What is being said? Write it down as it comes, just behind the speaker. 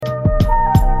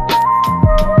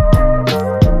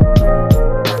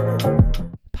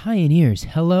Pioneers,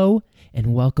 hello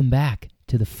and welcome back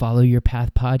to the Follow Your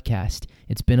Path podcast.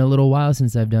 It's been a little while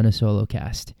since I've done a solo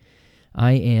cast.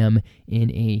 I am in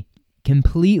a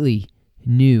completely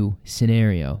new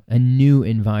scenario, a new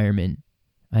environment.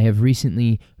 I have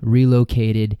recently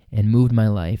relocated and moved my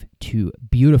life to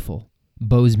beautiful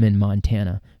Bozeman,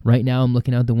 Montana. Right now I'm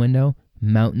looking out the window,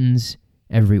 mountains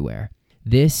everywhere.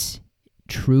 This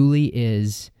truly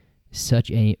is such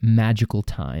a magical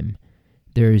time.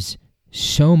 There's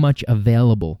so much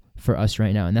available for us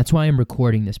right now. And that's why I'm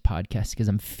recording this podcast, because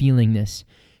I'm feeling this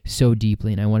so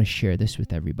deeply and I want to share this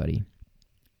with everybody.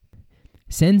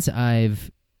 Since I've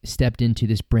stepped into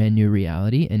this brand new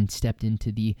reality and stepped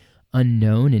into the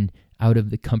unknown and out of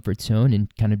the comfort zone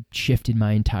and kind of shifted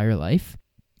my entire life,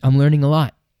 I'm learning a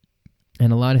lot.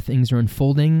 And a lot of things are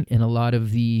unfolding, and a lot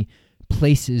of the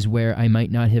places where I might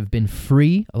not have been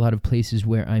free, a lot of places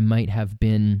where I might have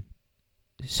been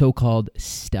so-called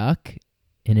stuck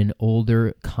in an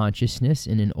older consciousness,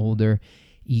 in an older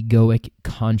egoic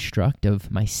construct of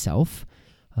myself.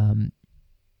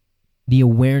 The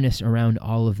awareness around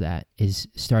all of that is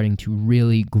starting to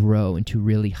really grow and to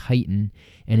really heighten.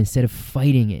 And instead of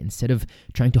fighting it, instead of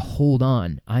trying to hold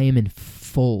on, I am in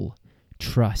full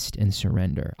trust and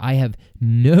surrender. I have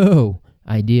no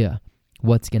idea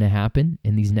what's going to happen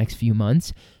in these next few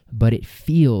months, but it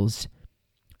feels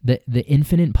the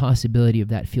infinite possibility of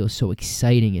that feels so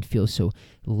exciting. It feels so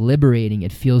liberating.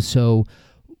 It feels so,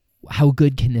 how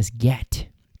good can this get?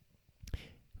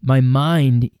 My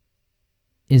mind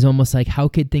is almost like, how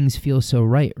could things feel so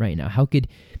right now? How could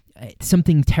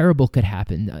something terrible could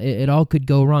happen? It all could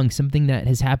go wrong. Something that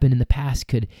has happened in the past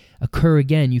could occur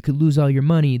again. You could lose all your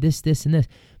money, this, and this.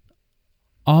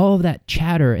 All of that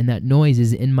chatter and that noise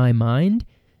is in my mind,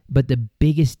 but the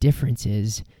biggest difference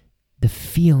is the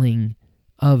feeling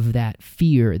of that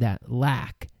fear, that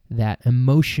lack, that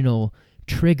emotional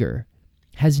trigger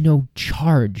has no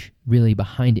charge really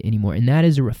behind it anymore. And that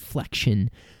is a reflection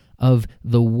of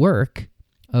the work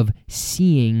of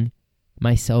seeing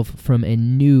myself from a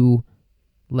new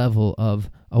level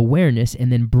of awareness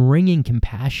and then bringing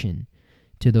compassion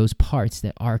to those parts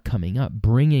that are coming up,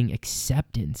 bringing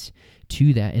acceptance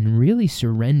to that and really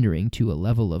surrendering to a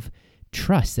level of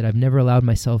trust that I've never allowed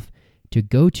myself to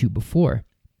go to before.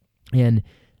 And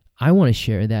I want to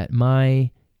share that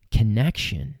my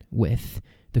connection with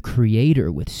the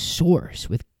Creator, with Source,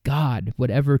 with God,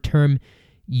 whatever term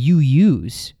you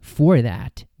use for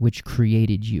that which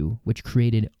created you, which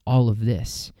created all of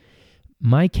this,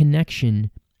 my connection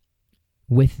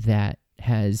with that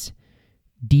has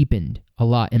deepened a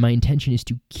lot. And my intention is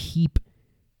to keep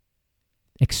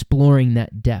exploring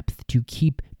that depth, to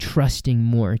keep trusting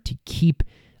more, to keep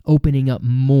opening up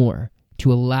more,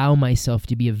 to allow myself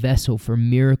to be a vessel for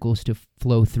miracles to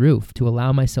flow through, to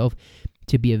allow myself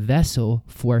to be a vessel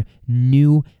for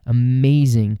new,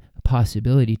 amazing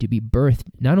possibility to be birthed,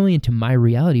 not only into my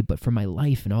reality, but for my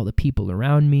life and all the people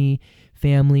around me,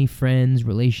 family, friends,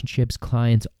 relationships,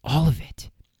 clients, all of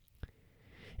it.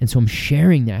 And so I'm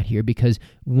sharing that here because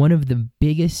one of the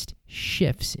biggest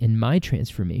shifts in my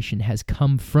transformation has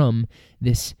come from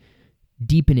this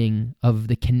deepening of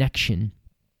the connection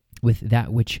with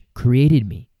that which created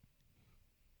me.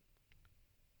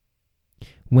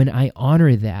 When I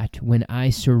honor that, when I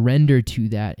surrender to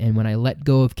that, and when I let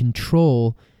go of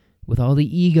control with all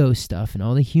the ego stuff and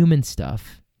all the human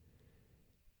stuff,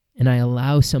 and I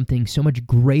allow something so much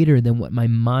greater than what my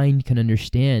mind can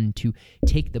understand to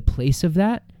take the place of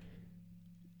that,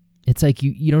 it's like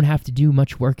you don't have to do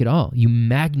much work at all. You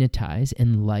magnetize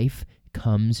and life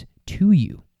comes to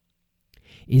you.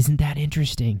 Isn't that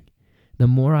interesting? The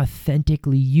more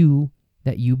authentically you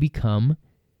that you become,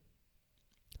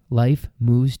 life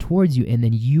moves towards you, and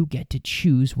then you get to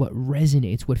choose what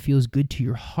resonates, what feels good to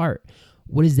your heart.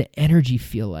 What does the energy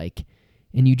feel like?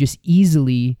 And you just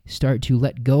easily start to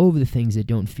let go of the things that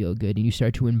don't feel good, and you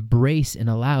start to embrace and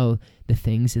allow the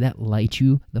things that light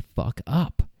you the fuck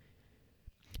up.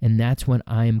 And that's when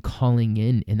I'm calling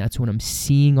in, and that's what I'm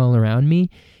seeing all around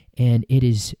me, and it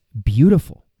is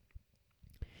beautiful.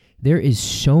 There is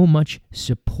so much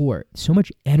support, so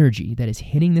much energy that is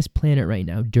hitting this planet right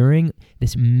now during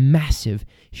this massive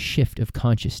shift of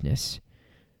consciousness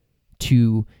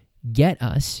to get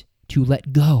us to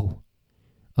let go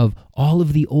of all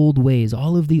of the old ways,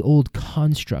 all of the old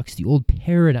constructs, the old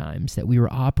paradigms that we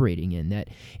were operating in that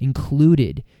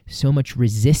included so much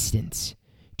resistance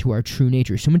to our true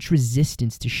nature, so much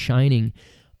resistance to shining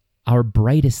our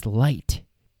brightest light.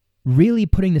 Really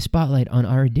putting the spotlight on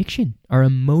our addiction, our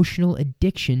emotional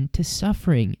addiction to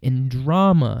suffering and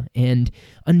drama and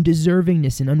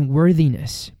undeservingness and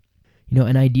unworthiness. You know,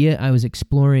 an idea I was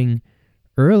exploring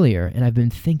earlier and I've been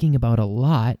thinking about a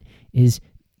lot is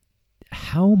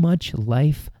how much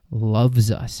life loves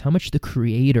us, how much the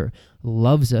Creator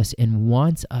loves us and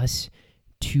wants us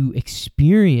to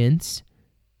experience,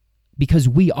 because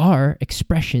we are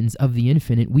expressions of the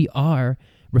infinite. We are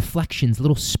reflections,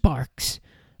 little sparks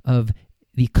of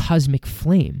the cosmic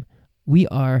flame. We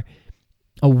are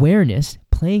awareness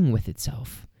playing with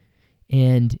itself.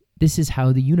 And this is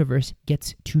how the universe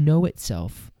gets to know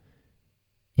itself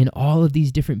in all of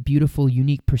these different beautiful,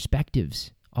 unique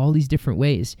perspectives, all these different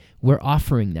ways. We're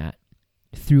offering that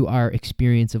through our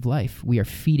experience of life. We are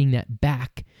feeding that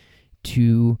back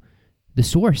to the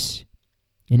source,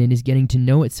 and it is getting to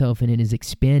know itself, and it is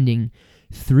expanding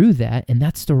through that. And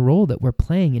that's the role that we're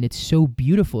playing. And it's so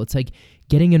beautiful. It's like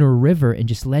getting in a river and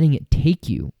just letting it take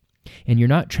you. And you're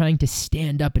not trying to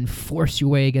stand up and force your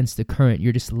way against the current.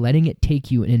 You're just letting it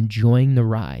take you and enjoying the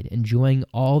ride, enjoying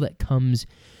all that comes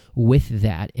with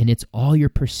that. And it's all your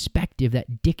perspective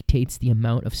that dictates the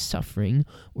amount of suffering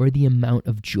or the amount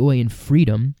of joy and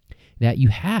freedom that you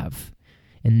have.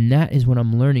 And that is what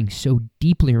I'm learning so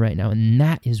deeply right now. And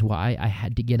that is why I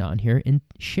had to get on here and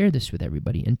share this with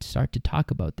everybody and start to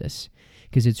talk about this,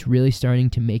 because it's really starting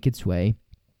to make its way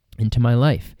into my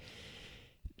life.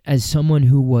 As someone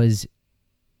who was,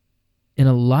 in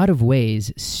a lot of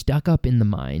ways, stuck up in the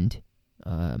mind,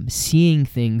 seeing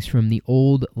things from the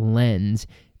old lens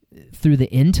through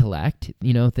the intellect,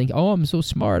 think, oh, I'm so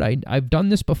smart. I've done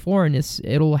this before and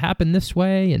it'll happen this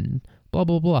way and blah,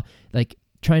 blah, blah. Like,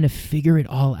 trying to figure it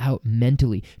all out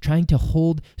mentally, trying to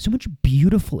hold so much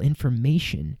beautiful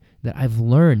information that I've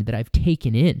learned, that I've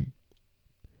taken in,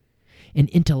 and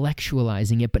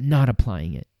intellectualizing it but not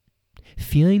applying it.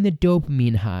 Feeling the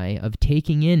dopamine high of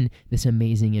taking in this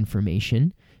amazing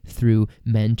information through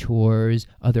mentors,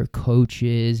 other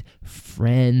coaches,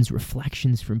 friends,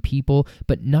 reflections from people,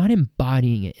 but not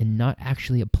embodying it and not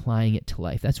actually applying it to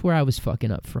life. That's where I was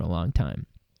fucking up for a long time,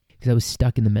 because I was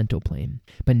stuck in the mental plane.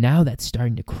 But now that's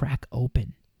starting to crack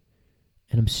open.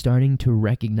 And I'm starting to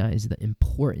recognize the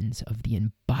importance of the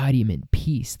embodiment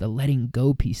piece, the letting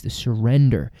go piece, the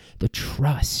surrender, the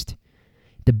trust,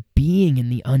 the being in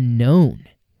the unknown,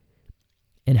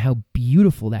 and how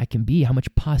beautiful that can be, how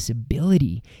much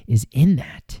possibility is in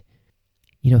that.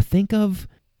 Think of,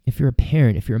 if you're a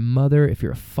parent, if you're a mother, if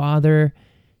you're a father,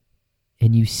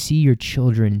 and you see your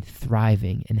children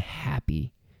thriving and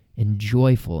happy and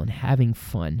joyful and having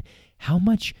fun, how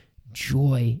much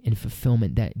joy and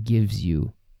fulfillment that gives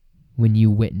you when you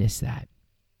witness that.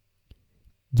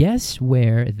 Guess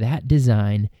where that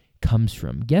design comes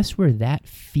from? Guess where that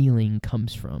feeling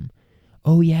comes from?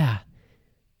 Oh yeah,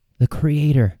 the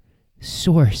Creator,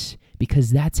 Source,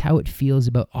 because that's how it feels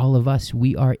about all of us.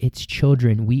 We are its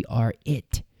children. We are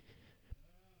it.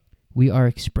 We are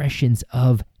expressions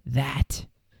of that.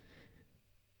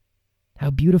 How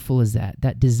beautiful is that?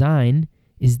 That design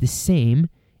is the same.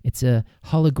 It's a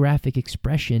holographic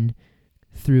expression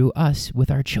through us with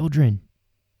our children.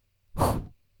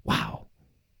 Whew. Wow.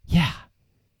 Yeah.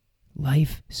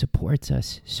 Life supports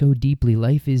us so deeply.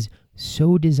 Life is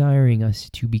so desiring us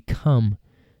to become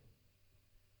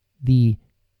the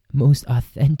most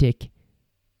authentic,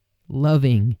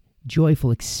 loving, joyful,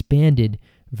 expanded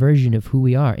version of who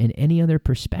we are. And any other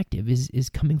perspective is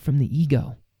coming from the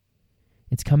ego.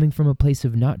 It's coming from a place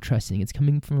of not trusting. It's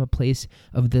coming from a place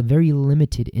of the very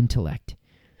limited intellect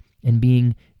and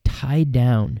being tied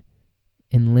down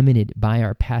and limited by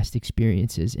our past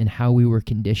experiences and how we were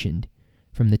conditioned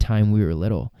from the time we were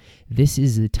little. This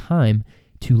is the time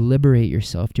to liberate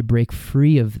yourself, to break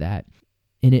free of that.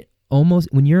 And it almost,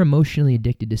 when you're emotionally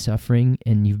addicted to suffering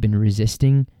and you've been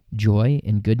resisting joy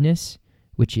and goodness,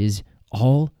 which is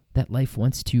all that life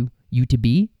wants you to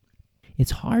be,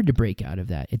 it's hard to break out of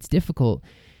that. It's difficult.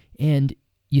 And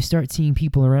you start seeing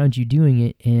people around you doing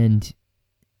it, and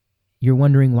you're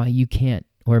wondering why you can't.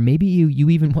 Or maybe you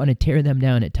even want to tear them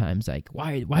down at times. Like,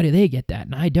 why do they get that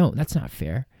and I don't? That's not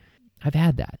fair. I've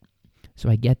had that. So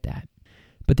I get that.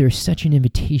 But there's such an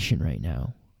invitation right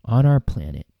now on our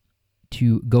planet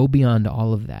to go beyond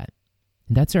all of that.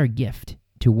 And that's our gift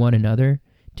to one another,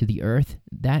 to the earth.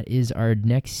 That is our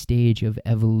next stage of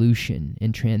evolution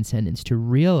and transcendence, to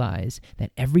realize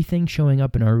that everything showing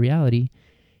up in our reality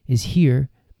is here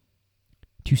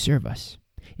to serve us,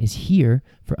 is here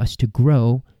for us to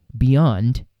grow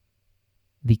beyond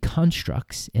the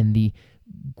constructs and the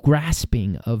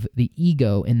grasping of the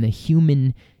ego and the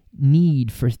human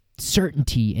need for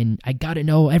certainty and I gotta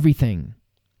know everything,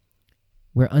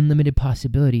 where unlimited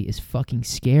possibility is fucking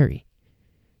scary.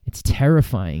 It's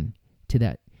terrifying to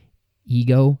that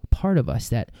ego part of us,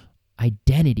 that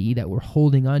identity that we're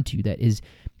holding on to, that is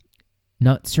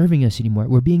not serving us anymore.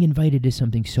 We're being invited to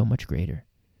something so much greater.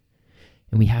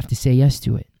 And we have to say yes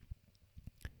to it.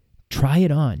 Try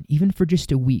it on, even for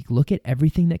just a week. Look at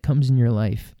everything that comes in your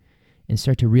life and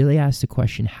start to really ask the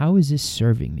question, how is this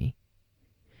serving me?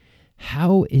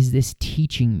 How is this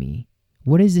teaching me?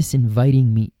 What is this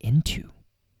inviting me into?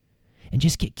 And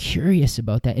just get curious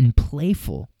about that and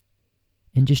playful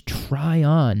and just try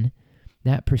on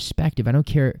that perspective. I don't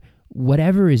care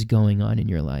whatever is going on in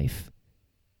your life.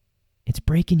 It's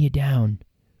breaking you down.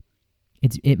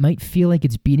 It might feel like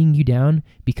it's beating you down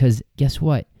because guess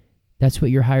what? That's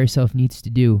what your higher self needs to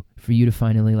do for you to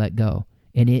finally let go.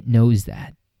 And it knows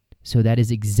that. So that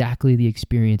is exactly the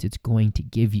experience it's going to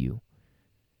give you.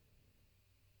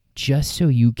 Just so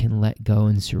you can let go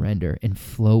and surrender and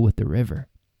flow with the river.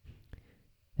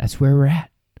 That's where we're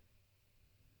at.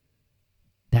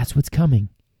 That's what's coming.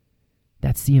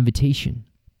 That's the invitation.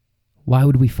 Why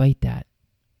would we fight that?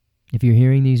 If you're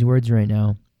hearing these words right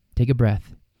now, take a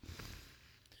breath.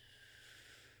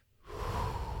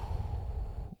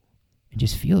 And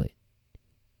just feel it.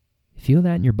 Feel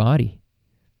that in your body.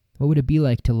 What would it be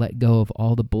like to let go of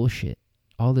all the bullshit,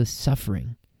 all the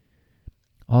suffering,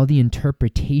 all the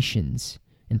interpretations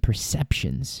and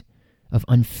perceptions of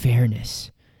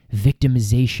unfairness,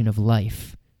 victimization of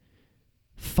life?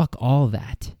 Fuck all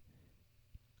that.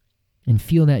 And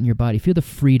feel that in your body. Feel the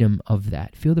freedom of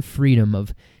that. Feel the freedom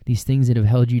of these things that have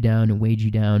held you down and weighed you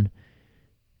down,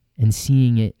 and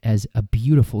seeing it as a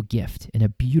beautiful gift and a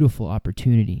beautiful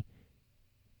opportunity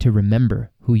to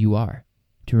remember who you are,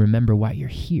 to remember why you're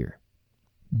here.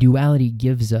 Duality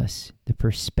gives us the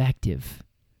perspective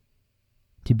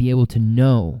to be able to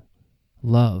know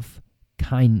love,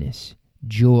 kindness,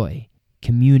 joy,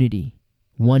 community,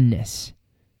 oneness.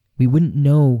 We wouldn't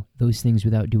know those things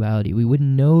without duality. We wouldn't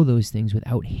know those things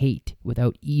without hate,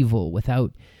 without evil,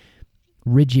 without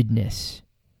rigidness,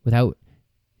 without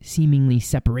seemingly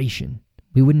separation.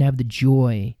 We wouldn't have the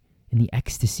joy and the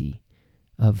ecstasy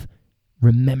of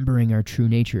remembering our true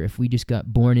nature if we just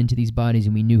got born into these bodies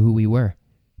and we knew who we were.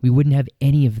 We wouldn't have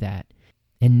any of that.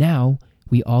 And now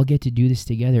we all get to do this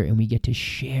together, and we get to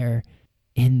share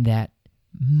in that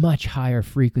much higher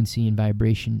frequency and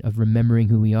vibration of remembering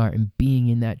who we are and being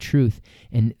in that truth,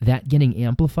 and that getting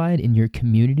amplified in your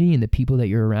community and the people that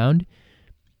you're around.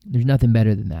 There's nothing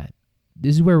better than that.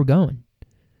 This is where we're going.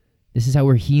 This is how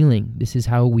we're healing. This is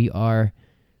how we are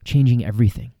changing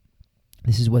everything.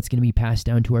 This is what's going to be passed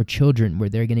down to our children, where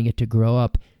they're going to get to grow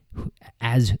up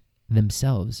as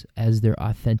themselves, as their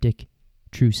authentic,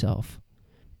 true self.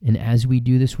 And as we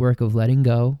do this work of letting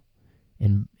go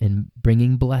and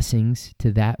bringing blessings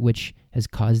to that which has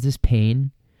caused us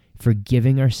pain,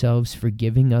 forgiving ourselves,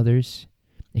 forgiving others,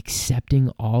 accepting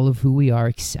all of who we are,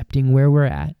 accepting where we're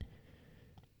at,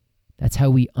 that's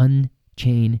how we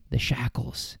unchain the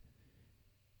shackles.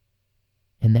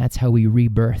 And that's how we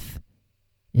rebirth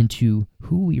into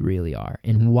who we really are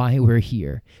and why we're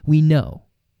here. We know.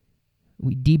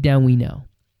 Deep down we know.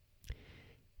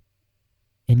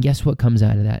 And guess what comes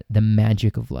out of that? The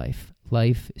magic of life.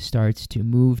 Life starts to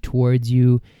move towards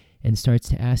you and starts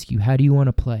to ask you, how do you want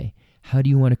to play? How do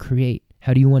you want to create?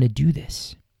 How do you want to do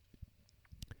this?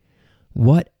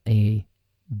 What a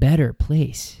better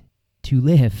place to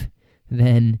live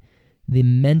than the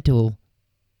mental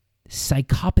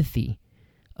psychopathy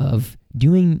of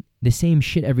doing the same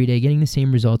shit every day, getting the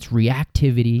same results,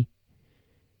 reactivity,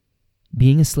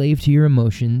 being a slave to your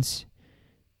emotions,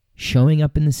 showing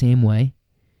up in the same way.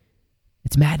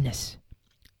 It's madness,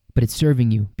 but it's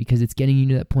serving you because it's getting you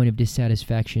to that point of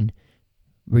dissatisfaction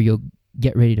where you'll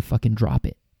get ready to fucking drop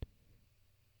it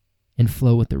and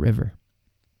flow with the river.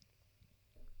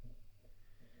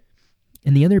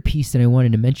 And the other piece that I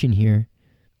wanted to mention here,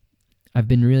 I've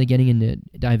been really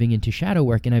diving into shadow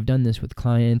work, and I've done this with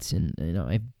clients, and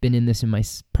I've been in this in my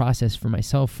process for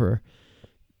myself for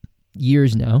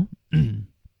years now.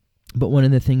 But one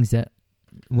of the things that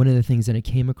I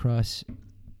came across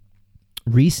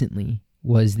recently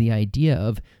was the idea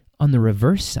of, on the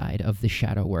reverse side of the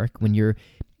shadow work, when you're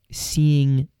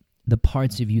seeing the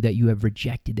parts of you that you have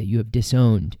rejected, that you have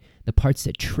disowned, the parts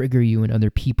that trigger you and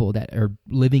other people that are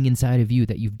living inside of you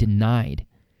that you've denied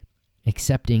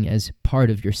accepting as part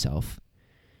of yourself,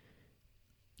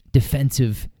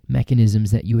 defensive mechanisms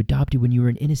that you adopted when you were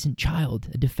an innocent child,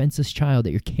 a defenseless child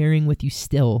that you're carrying with you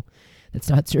still, that's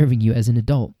not serving you as an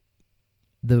adult.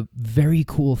 The very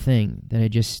cool thing that I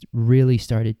just really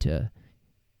started to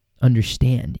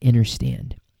understand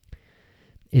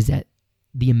is that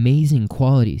the amazing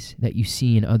qualities that you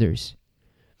see in others,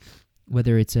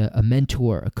 whether it's a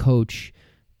mentor, a coach,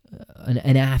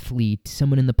 an athlete,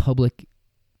 someone in the public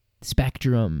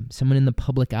spectrum, someone in the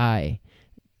public eye,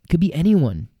 could be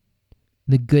anyone.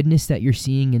 The goodness that you're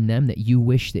seeing in them that you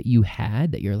wish that you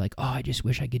had, that you're like, oh, I just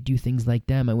wish I could do things like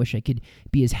them. I wish I could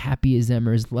be as happy as them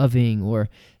or as loving or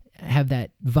have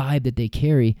that vibe that they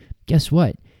carry. Guess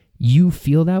what? You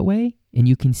feel that way and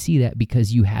you can see that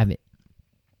because you have it.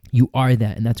 You are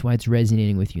that, and that's why it's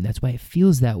resonating with you. And that's why it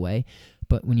feels that way.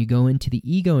 But when you go into the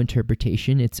ego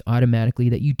interpretation, it's automatically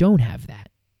that you don't have that.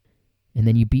 And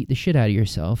then you beat the shit out of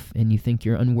yourself and you think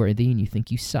you're unworthy and you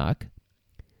think you suck.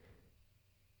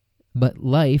 But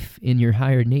life in your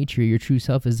higher nature, your true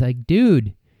self is like,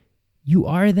 dude, you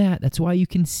are that. That's why you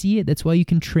can see it. That's why you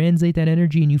can translate that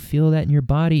energy and you feel that in your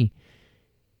body.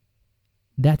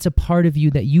 That's a part of you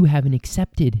that you haven't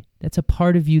accepted. That's a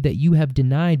part of you that you have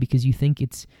denied because you think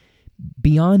it's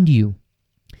beyond you.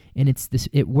 And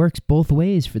it works both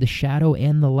ways for the shadow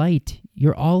and the light.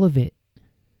 You're all of it.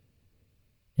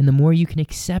 And the more you can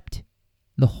accept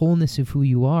the wholeness of who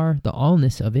you are, the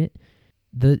allness of it,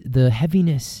 the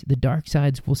heaviness, the dark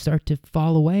sides will start to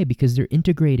fall away because they're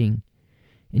integrating.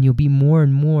 And you'll be more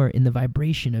and more in the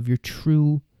vibration of your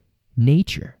true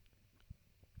nature.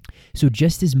 So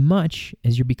just as much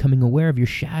as you're becoming aware of your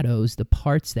shadows, the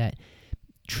parts that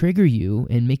trigger you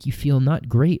and make you feel not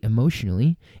great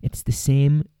emotionally, it's the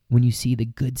same when you see the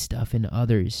good stuff in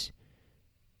others.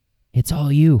 It's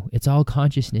all you. It's all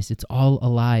consciousness. It's all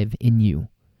alive in you.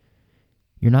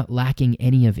 You're not lacking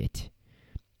any of it.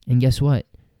 And guess what?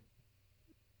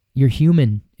 You're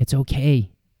human. It's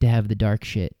okay to have the dark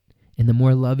shit. And the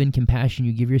more love and compassion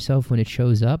you give yourself when it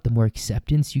shows up, the more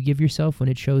acceptance you give yourself when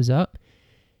it shows up,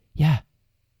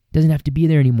 doesn't have to be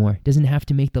there anymore. Doesn't have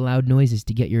to make the loud noises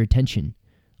to get your attention.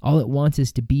 All it wants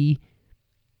is to be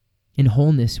in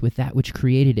wholeness with that which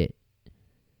created it.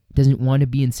 It doesn't want to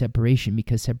be in separation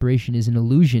because separation is an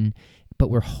illusion, but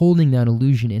we're holding that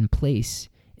illusion in place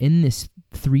in this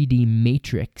 3D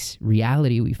matrix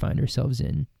reality we find ourselves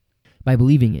in by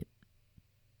believing it.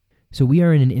 So we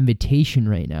are in an invitation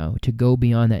right now to go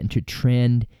beyond that and to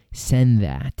transcend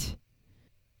that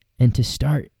and to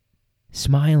start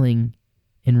smiling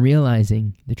and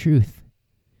realizing the truth.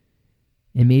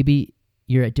 And maybe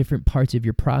you're at different parts of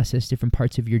your process, different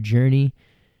parts of your journey.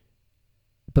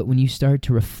 But when you start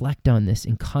to reflect on this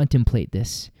and contemplate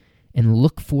this and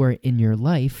look for it in your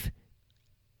life,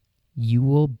 you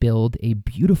will build a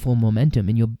beautiful momentum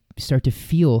and you'll start to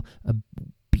feel a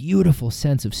beautiful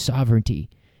sense of sovereignty,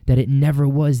 that it never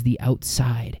was the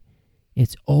outside.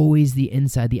 It's always the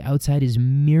inside. The outside is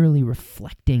merely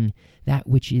reflecting that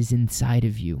which is inside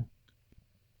of you.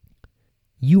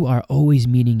 You are always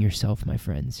meeting yourself, my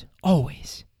friends.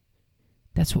 Always.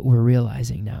 That's what we're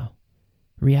realizing now.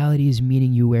 Reality is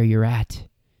meeting you where you're at.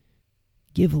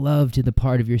 Give love to the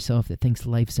part of yourself that thinks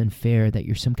life's unfair, that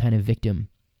you're some kind of victim.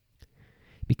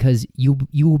 Because you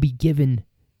will be given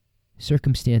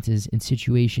circumstances and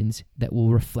situations that will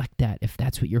reflect that if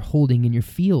that's what you're holding in your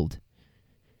field.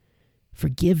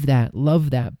 Forgive that,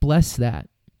 love that, bless that,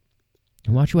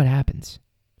 and watch what happens.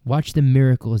 Watch the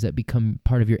miracles that become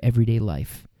part of your everyday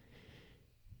life.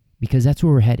 Because that's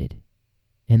where we're headed.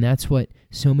 And that's what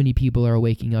so many people are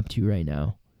waking up to right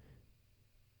now.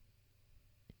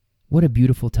 What a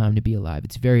beautiful time to be alive.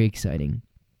 It's very exciting.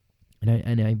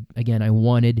 And I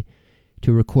wanted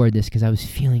to record this because I was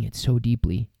feeling it so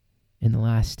deeply in the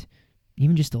last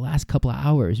couple of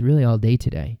hours, really all day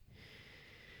today.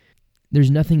 There's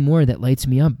nothing more that lights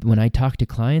me up when I talk to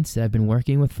clients that I've been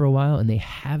working with for a while and they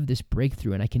have this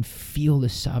breakthrough and I can feel the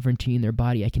sovereignty in their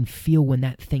body. I can feel when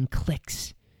that thing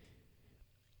clicks.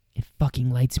 It fucking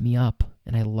lights me up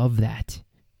and I love that.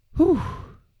 Whew.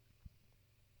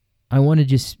 I want to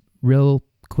just real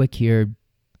quick here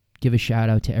give a shout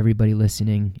out to everybody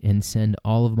listening and send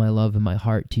all of my love and my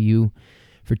heart to you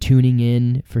for tuning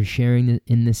in, for sharing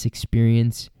in this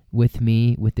experience with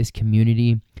me, with this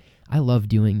community. I love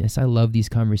doing this. I love these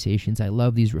conversations. I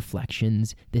love these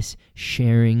reflections, this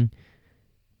sharing.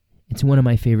 It's one of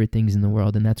my favorite things in the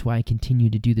world, and that's why I continue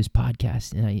to do this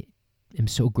podcast. And I am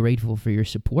so grateful for your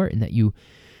support and that you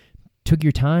took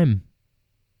your time.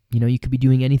 You know, you could be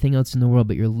doing anything else in the world,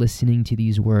 but you're listening to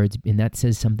these words, and that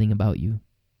says something about you.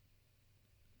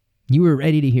 You were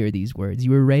ready to hear these words.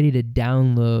 You were ready to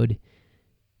download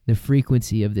the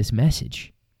frequency of this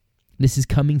message. This is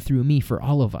coming through me for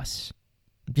all of us.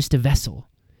 I'm just a vessel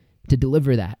to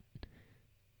deliver that.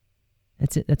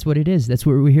 That's it. That's what it is. That's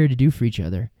what we're here to do for each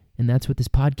other. And that's what this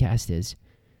podcast is.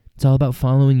 It's all about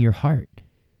following your heart.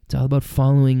 It's all about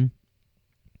following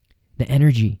the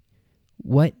energy.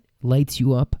 What lights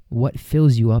you up, what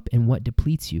fills you up, and what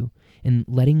depletes you. And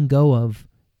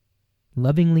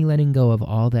lovingly letting go of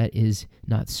all that is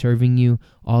not serving you,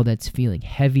 all that's feeling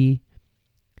heavy,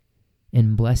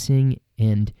 and blessing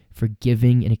and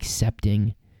forgiving and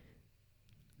accepting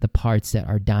the parts that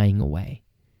are dying away,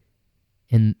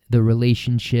 and the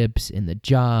relationships and the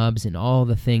jobs and all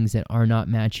the things that are not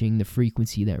matching the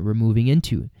frequency that we're moving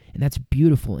into. And that's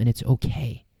beautiful, and it's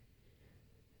okay.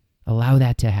 Allow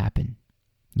that to happen.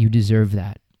 You deserve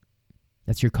that.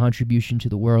 That's your contribution to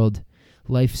the world.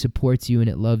 Life supports you and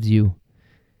it loves you.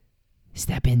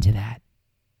 Step into that.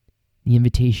 The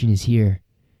invitation is here.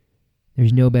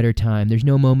 There's no better time. There's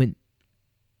no moment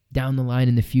down the line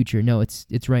in the future. No, it's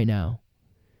right now.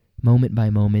 Moment by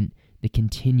moment, the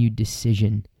continued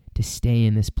decision to stay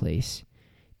in this place,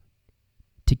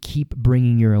 to keep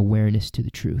bringing your awareness to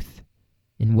the truth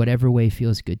in whatever way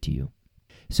feels good to you.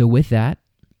 So with that,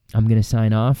 I'm going to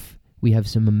sign off. We have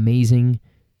some amazing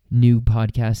new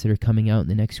podcasts that are coming out in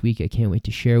the next week. I can't wait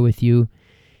to share with you.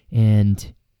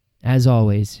 And as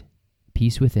always,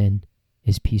 peace within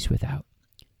is peace without.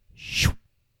 Shoo.